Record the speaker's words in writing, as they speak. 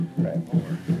Alright.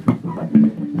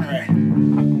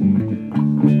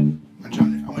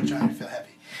 I want Johnny to feel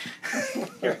happy.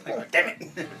 You're like, damn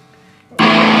it.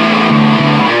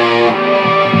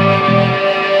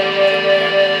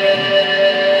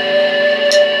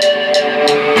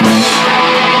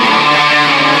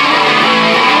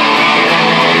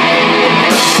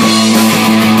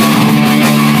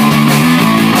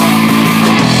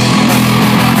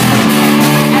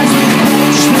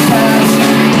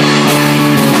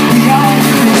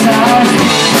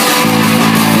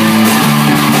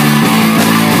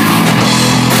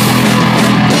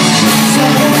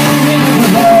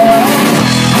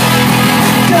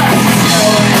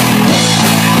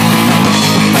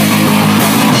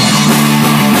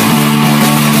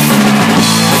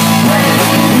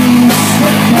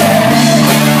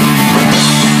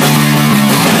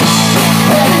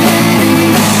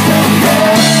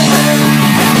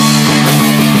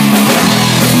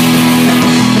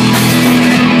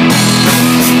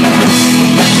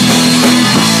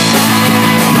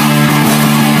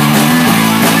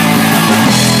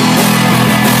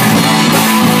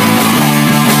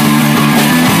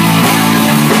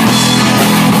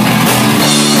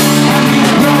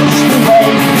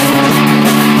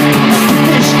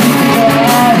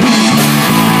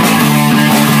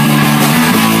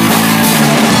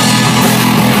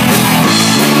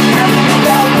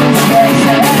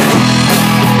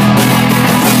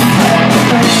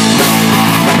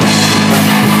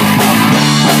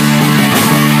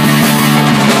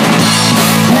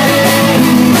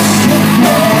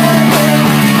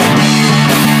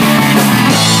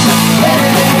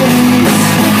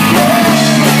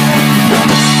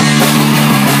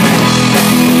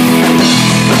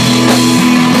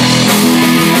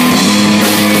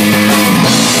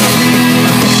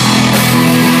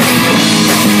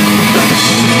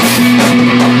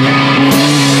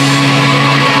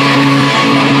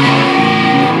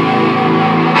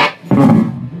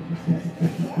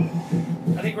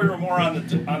 I think we were more on the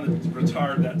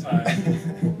retard that time.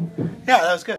 Yeah, that was good.